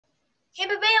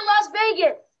Tampa Bay and Las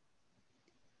Vegas.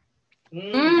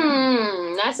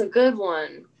 That's a good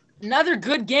one. Another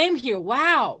good game here.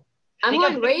 Wow. I'm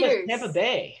going Raiders. Tampa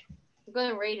Bay. I'm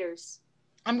going Raiders.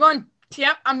 I'm going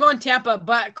Tampa,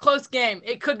 but close game.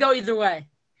 It could go either way.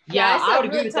 Yeah, it's a I would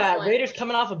really agree with tough that. one. Raiders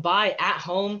coming off a bye at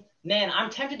home. Man, I'm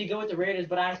tempted to go with the Raiders,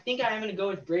 but I think I am going to go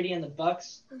with Brady and the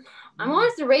Bucks. I'm going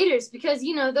with the Raiders because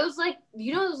those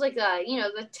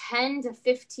the 10 to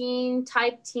 15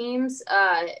 type teams.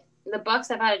 The Bucks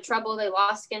have had trouble. They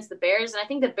lost against the Bears, and I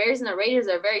think the Bears and the Raiders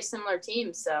are very similar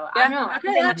teams. So I don't know. Okay,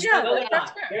 No, they're that's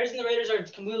not. fair. Bears and the Raiders are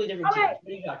completely different Okay. teams.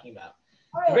 What are you talking about?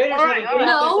 All The right. Raiders have a good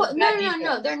No, offense and bad defense.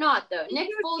 no, they're not though. Nick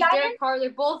Foles, Giants? Derek Carr, they're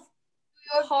both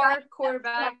hard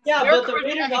quarterbacks. Yeah, They're but the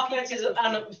quarterback Raiders'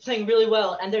 offense is playing really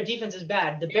well, and their defense is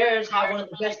bad. The Bears have one of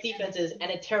the best defenses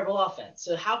and a terrible offense.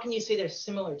 So how can you say they're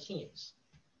similar teams?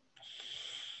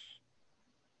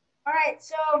 All right,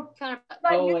 so Kind of.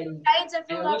 but Oh, Giants and And it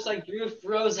Philadelphia. looks like Drew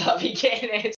froze up. He can't answer.